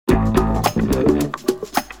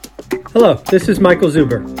Hello, this is Michael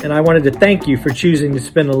Zuber, and I wanted to thank you for choosing to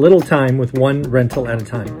spend a little time with one rental at a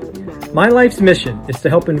time. My life's mission is to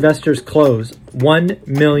help investors close 1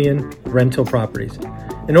 million rental properties.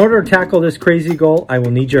 In order to tackle this crazy goal, I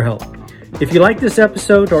will need your help. If you like this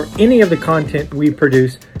episode or any of the content we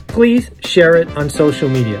produce, please share it on social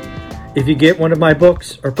media. If you get one of my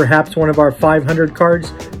books or perhaps one of our 500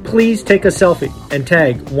 cards, please take a selfie and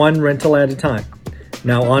tag one rental at a time.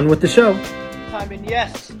 Now on with the show. And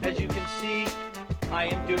yes, as you can see, I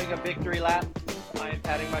am doing a victory lap. I am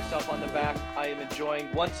patting myself on the back. I am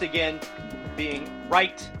enjoying, once again, being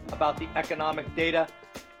right about the economic data.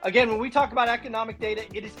 Again, when we talk about economic data,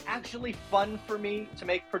 it is actually fun for me to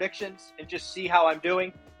make predictions and just see how I'm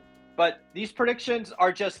doing. But these predictions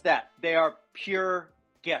are just that. They are pure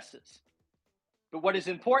guesses. But what is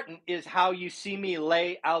important is how you see me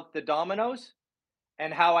lay out the dominoes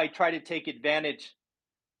and how I try to take advantage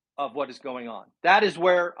of what is going on. That is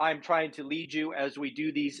where I'm trying to lead you as we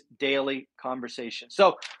do these daily conversations.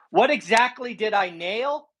 So what exactly did I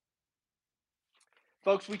nail?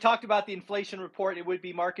 Folks, we talked about the inflation report. It would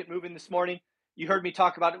be market moving this morning. You heard me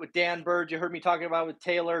talk about it with Dan Bird. You heard me talking about it with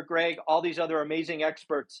Taylor, Greg, all these other amazing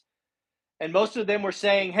experts. And most of them were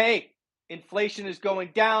saying, hey, inflation is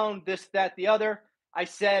going down, this, that, the other. I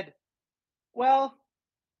said, well,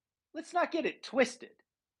 let's not get it twisted.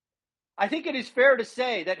 I think it is fair to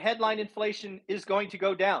say that headline inflation is going to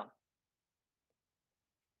go down.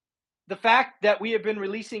 The fact that we have been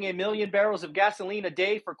releasing 1 million barrels of gasoline a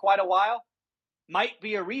day for quite a while might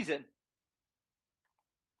be a reason.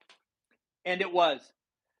 And it was.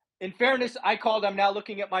 In fairness, I'm now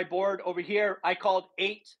looking at my board over here. I called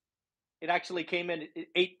 8. It actually came in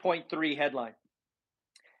at 8.3 headline.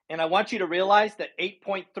 And I want you to realize that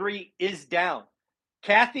 8.3 is down.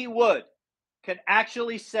 Kathy Wood can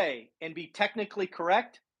actually say and be technically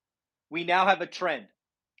correct, we now have a trend.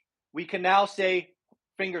 We can now say,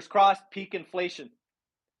 fingers crossed, peak inflation.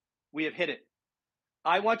 We have hit it.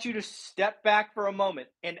 I want you to step back for a moment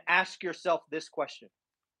and ask yourself this question.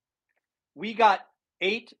 We got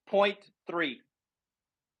 8.3.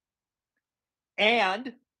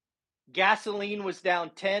 And gasoline was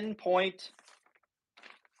down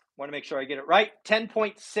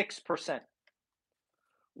 10.6%.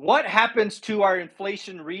 What happens to our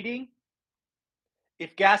inflation reading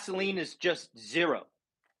if gasoline is just 0?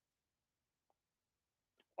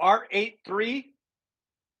 Our 8.3,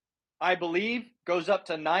 I believe, goes up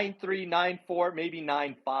to 9.3, maybe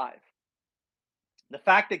 9.5. The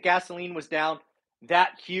fact that gasoline was down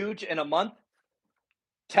that huge in a month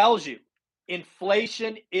tells you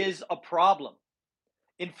inflation is a problem.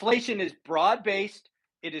 Inflation is broad-based.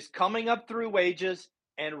 It is coming up through wages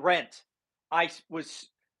and rent.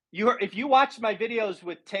 If you watched my videos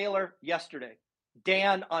with Taylor yesterday,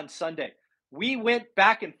 Dan on Sunday, we went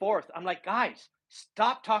back and forth. I'm like, guys,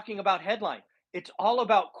 stop talking about headline. It's all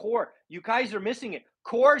about core. You guys are missing it.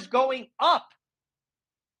 Core's going up.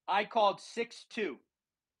 I called 6.2.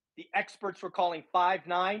 The experts were calling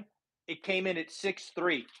 5.9. It came in at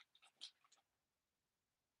 6.3.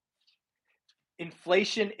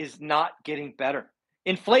 Inflation is not getting better.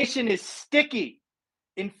 Inflation is sticky.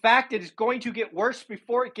 In fact, it is going to get worse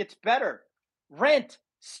before it gets better. Rent,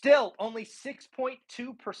 still only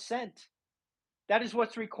 6.2%. That is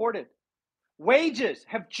what's recorded. Wages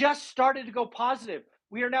have just started to go positive.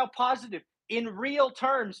 We are now positive in real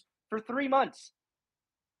terms for 3 months.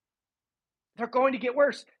 They're going to get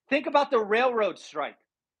worse. Think about the railroad strike.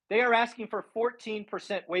 They are asking for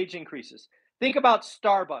 14% wage increases. Think about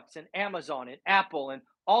Starbucks and Amazon and Apple and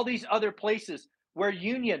all these other places where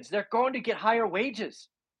unions, they're going to get higher wages.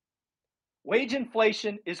 Wage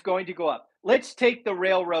inflation is going to go up. Let's take the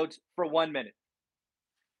railroads for 1 minute.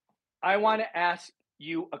 I want to ask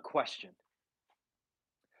you a question.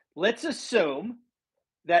 Let's assume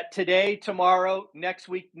that today, tomorrow, next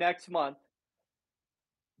week, next month,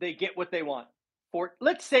 they get what they want.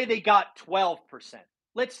 Let's say they got 12%.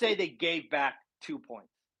 Let's say they gave back 2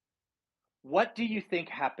 points. What do you think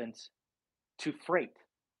happens to freight,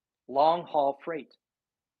 long-haul freight?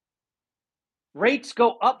 Rates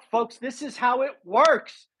go up, folks. This is how it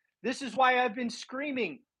works. This is why I've been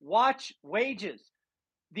screaming, watch wages.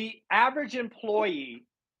 The average employee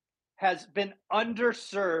has been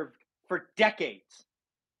underserved for decades.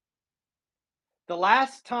 The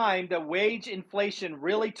last time the wage inflation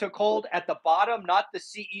really took hold at the bottom, not the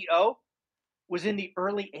CEO, was in the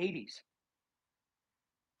early 80s.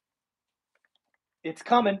 It's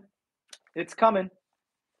coming. It's coming.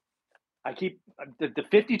 The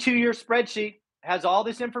 52-year spreadsheet has all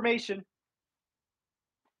this information.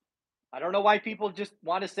 I don't know why people just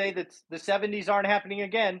want to say that the 70s aren't happening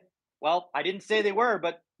again. Well, I didn't say they were,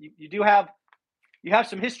 but you do have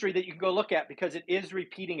some history that you can go look at because it is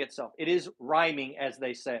repeating itself. It is rhyming, as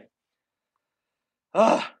they say.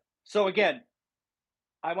 So again,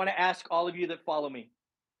 I want to ask all of you that follow me,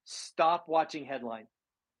 stop watching Headline.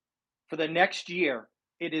 For the next year,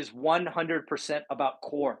 it is 100% about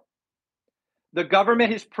core. The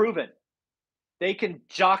government has proven they can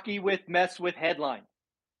mess with Headline.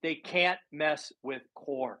 They can't mess with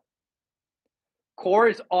core. Core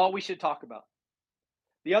is all we should talk about.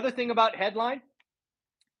 The other thing about Headline,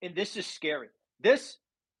 and this is scary. This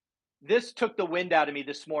took the wind out of me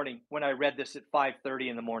this morning when I read this at 5:30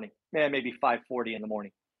 in the morning. Maybe 5:40 in the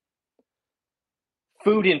morning.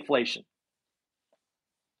 Food inflation.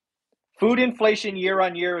 Food inflation year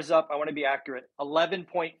on year is up, I want to be accurate,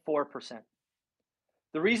 11.4%.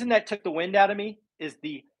 The reason that took the wind out of me is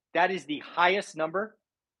that is the highest number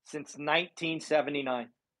since 1979.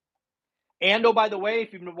 And oh, by the way,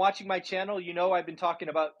 if you've been watching my channel, you know I've been talking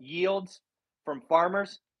about yields from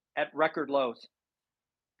farmers at record lows.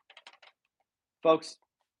 Folks,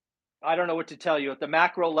 I don't know what to tell you. At the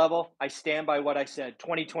macro level, I stand by what I said.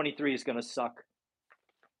 2023 is going to suck.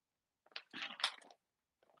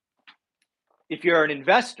 If you're an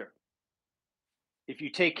investor, if you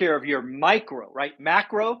take care of your micro, right?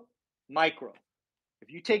 Macro, micro. If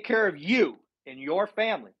you take care of you and your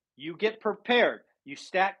family, you get prepared, you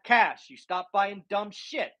stack cash, you stop buying dumb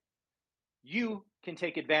shit, you can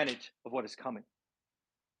take advantage of what is coming.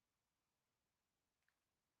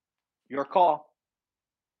 Your call.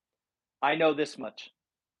 I know this much.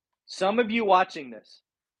 Some of you watching this,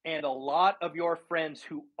 and a lot of your friends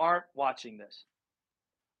who aren't watching this,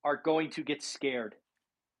 are going to get scared.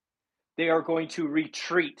 They are going to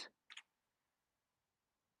retreat.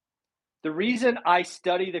 The reason I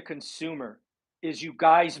study the consumer is you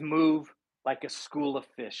guys move like a school of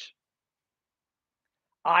fish.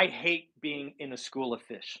 I hate being in a school of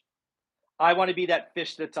fish. I want to be that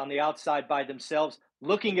fish that's on the outside by themselves,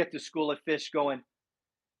 looking at the school of fish going,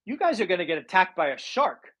 you guys are going to get attacked by a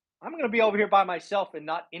shark. I'm going to be over here by myself and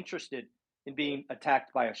not interested in being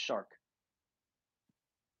attacked by a shark.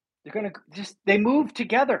 They're going to they move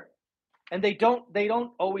together, and they don't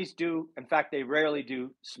always do. In fact, they rarely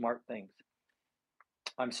do smart things.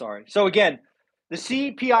 I'm sorry. So again, the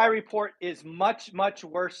CPI report is much, much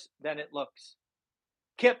worse than it looks.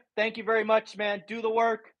 Kip, thank you very much, man. Do the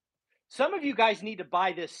work. Some of you guys need to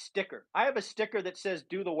buy this sticker. I have a sticker that says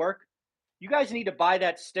do the work. You guys need to buy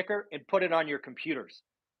that sticker and put it on your computers.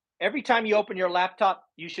 Every time you open your laptop,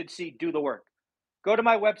 you should see do the work. Go to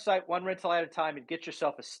my website, one rental at a time, and get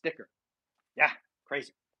yourself a sticker. Yeah,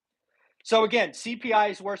 crazy. So again,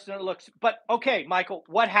 CPI is worse than it looks. But okay, Michael,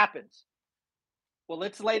 what happens? Well,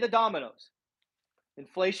 let's lay the dominoes.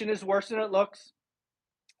 Inflation is worse than it looks.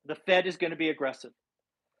 The Fed is going to be aggressive.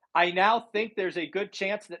 I now think there's a good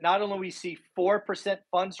chance that not only we see 4%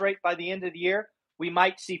 funds rate by the end of the year, we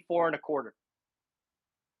might see 4.25%.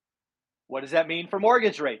 What does that mean for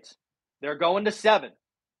mortgage rates? They're going to 7%.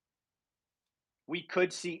 We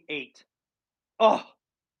could see 8%. Oh,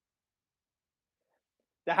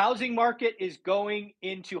 the housing market is going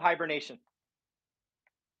into hibernation.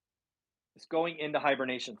 It's going into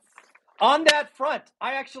hibernation. On that front,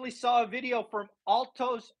 I actually saw a video from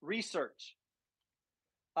Altos Research.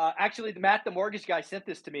 Actually, Matt, the mortgage guy, sent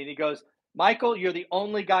this to me, and he goes, Michael, you're the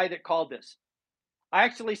only guy that called this. I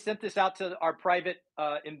actually sent this out to our private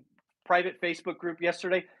Facebook group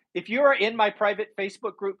yesterday. If you are in my private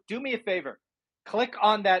Facebook group, do me a favor. Click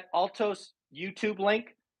on that Altos YouTube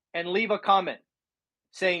link and leave a comment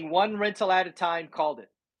saying one rental at a time called it.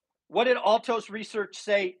 What did Altos Research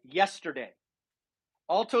say yesterday?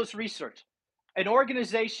 Altos Research, an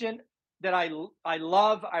organization that I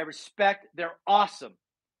love, I respect, they're awesome.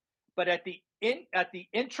 But at the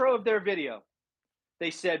intro of their video, they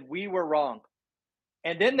said we were wrong.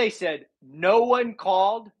 And then they said no one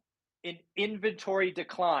called an inventory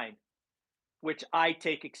decline, which I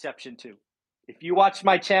take exception to. If you watch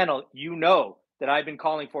my channel, you know that I've been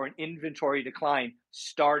calling for an inventory decline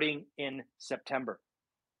starting in September.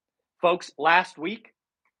 Folks, last week,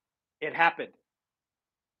 it happened.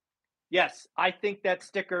 Yes, I think that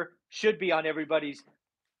sticker should be on everybody's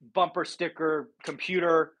bumper sticker,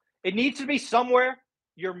 computer. It needs to be somewhere,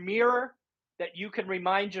 your mirror, that you can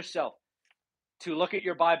remind yourself to look at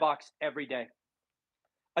your buy box every day.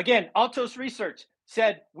 Again, Altos Research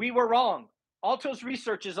said we were wrong. Altos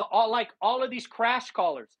Research is all of these crash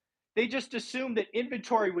callers. They just assumed that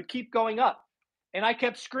inventory would keep going up. And I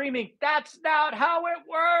kept screaming, that's not how it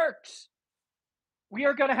works. We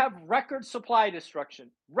are going to have record supply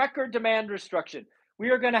destruction, record demand destruction. We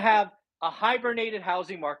are going to have a hibernated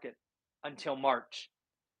housing market until March.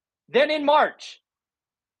 Then in March,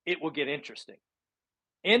 it will get interesting.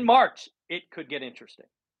 In March, it could get interesting.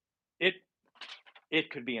 It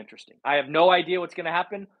could be interesting. I have no idea what's going to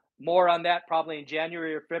happen. More on that probably in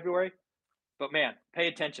January or February. But man, pay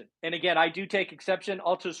attention. And again, I do take exception.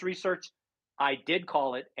 Altus Research, I did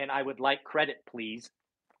call it, and I would like credit, please.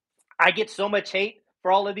 I get so much hate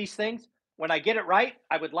for all of these things. When I get it right,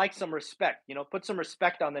 I would like some respect. Put some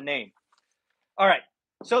respect on the name. All right.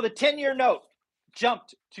 So the 10-year note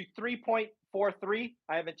jumped to 3.43.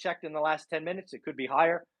 I haven't checked in the last 10 minutes. It could be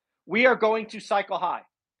higher. We are going to cycle high.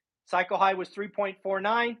 Cycle high was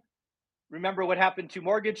 3.49. Remember what happened to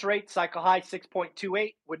mortgage rates, cycle high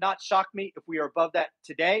 6.28. Would not shock me if we are above that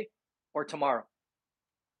today or tomorrow.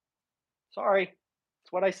 Sorry,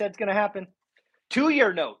 it's what I said is going to happen.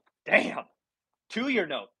 2-year note, damn, 2-year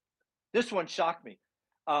note. This one shocked me.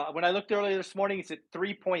 When I looked earlier this morning, it's at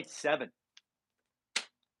 3.7.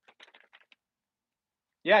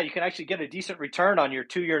 Yeah, you can actually get a decent return on your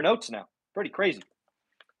 2-year notes now. Pretty crazy.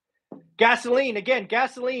 Gasoline,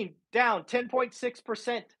 down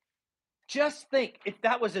 10.6%. Just think if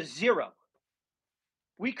that was a 0,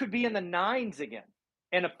 we could be in the 9s again.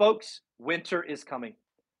 And folks, winter is coming.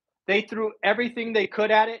 They threw everything they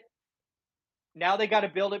could at it. Now they got to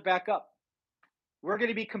build it back up. We're going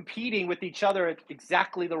to be competing with each other at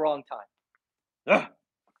exactly the wrong time. Ugh.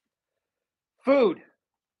 Food,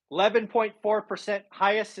 11.4%,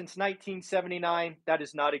 highest since 1979. That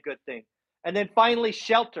is not a good thing. And then finally,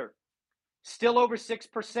 shelter, still over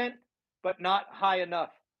 6%, but not high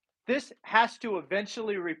enough. This has to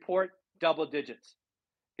eventually report double digits.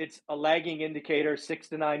 It's a lagging indicator, 6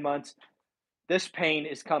 to 9 months. This pain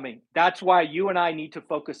is coming. That's why you and I need to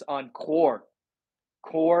focus on core.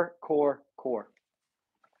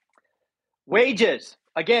 Wages.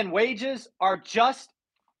 Again, wages are just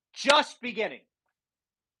beginning.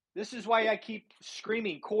 This is why I keep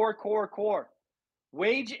screaming core.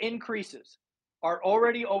 Wage increases are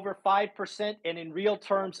already over 5% and in real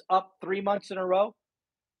terms up 3 months in a row.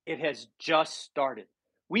 It has just started.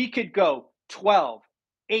 We could go 12,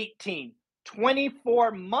 18,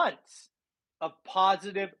 24 months of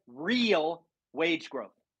positive real wage growth.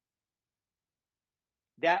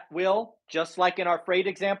 That will, just like in our freight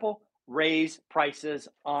example, raise prices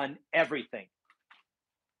on everything.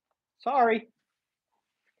 Sorry.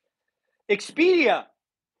 Expedia.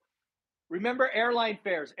 Remember airline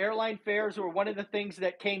fares. Airline fares were one of the things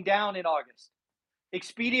that came down in August.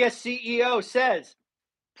 Expedia CEO says,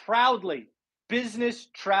 proudly, business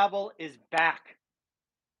travel is back.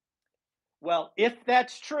 Well, if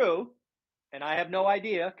that's true, and I have no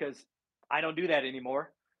idea because I don't do that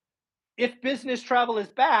anymore. If business travel is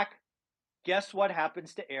back, guess what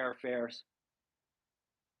happens to airfares?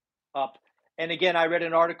 Up. And again, I read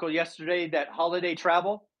an article yesterday that holiday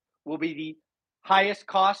travel will be the highest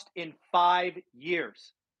cost in 5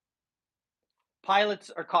 years. Pilots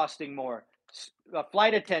are costing more.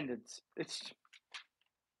 Flight attendants. It's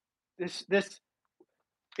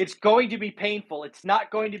going to be painful. It's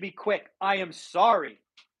not going to be quick. I am sorry.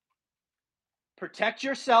 Protect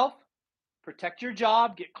yourself. Protect your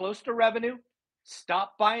job. Get close to revenue.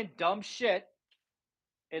 Stop buying dumb shit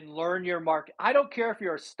and learn your market. I don't care if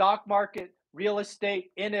you're a stock market, real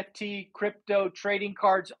estate, NFT, crypto, trading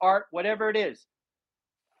cards, art, whatever it is.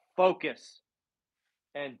 Focus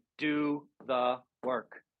and do the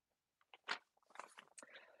work.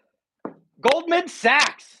 Goldman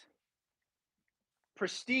Sachs.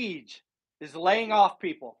 Prestige is laying off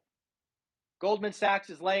people. Goldman Sachs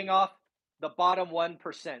is laying off the bottom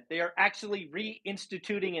 1%. They are actually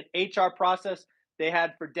reinstituting an HR process they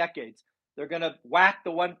had for decades. They're going to whack the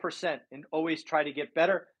 1% and always try to get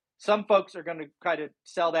better. Some folks are going to try to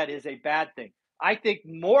sell that as a bad thing. I think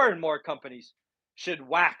more and more companies should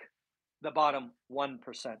whack the bottom 1%.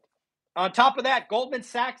 On top of that, Goldman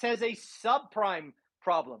Sachs has a subprime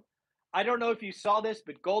problem. I don't know if you saw this,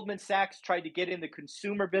 but Goldman Sachs tried to get in the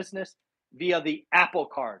consumer business via the Apple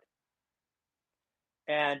Card.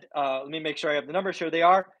 And let me make sure I have the numbers. Here they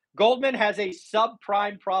are. Goldman has a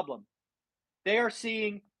subprime problem. They are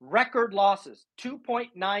seeing record losses,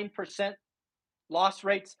 2.9% loss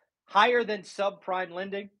rates, higher than subprime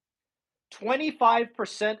lending.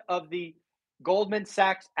 25% of the Goldman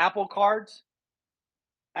Sachs Apple Cards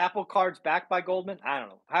backed by Goldman, I don't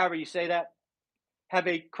know, however you say that, have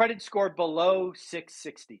a credit score below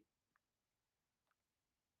 660.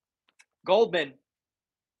 Goldman,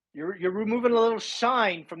 you're removing a little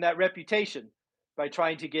shine from that reputation by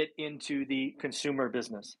trying to get into the consumer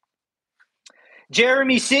business.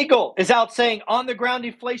 Jeremy Siegel is out saying on-the-ground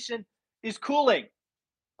inflation is cooling.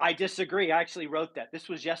 I disagree. I actually wrote that. This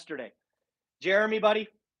was yesterday. Jeremy, buddy.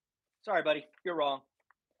 Sorry, buddy. You're wrong.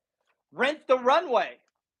 Rent the Runway.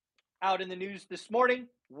 out in the news this morning,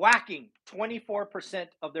 whacking 24%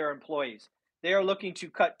 of their employees. They are looking to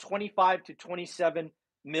cut 25 to 27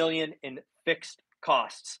 million in fixed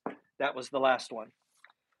costs. That was the last one.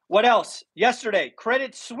 What else? Yesterday,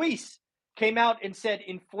 Credit Suisse came out and said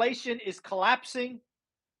inflation is collapsing.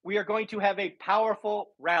 We are going to have a powerful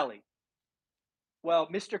rally. Well,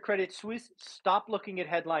 Mr. Credit Suisse, stop looking at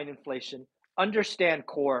headline inflation. Understand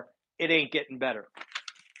core. It ain't getting better.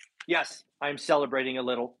 Yes, I'm celebrating a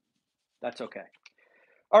little. That's okay.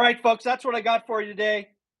 All right, folks, that's what I got for you today.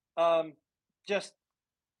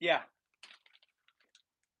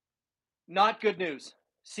 Not good news.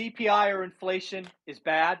 CPI or inflation is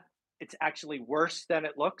bad. It's actually worse than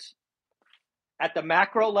it looks. At the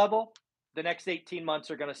macro level, the next 18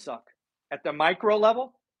 months are going to suck. At the micro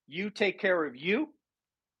level, you take care of you.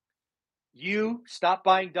 You stop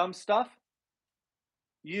buying dumb stuff.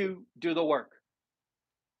 You do the work.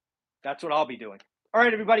 That's what I'll be doing. All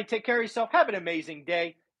right, everybody, take care of yourself. Have an amazing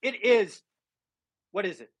day. It is,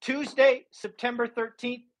 Tuesday, September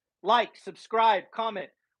 13th. Like, subscribe, comment.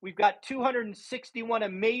 We've got 261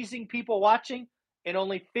 amazing people watching and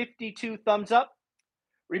only 52 thumbs up.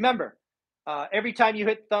 Remember, every time you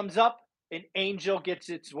hit thumbs up, an angel gets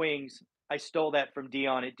its wings. I stole that from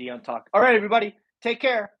Dion at Dion Talk. All right, everybody, take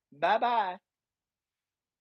care. Bye-bye.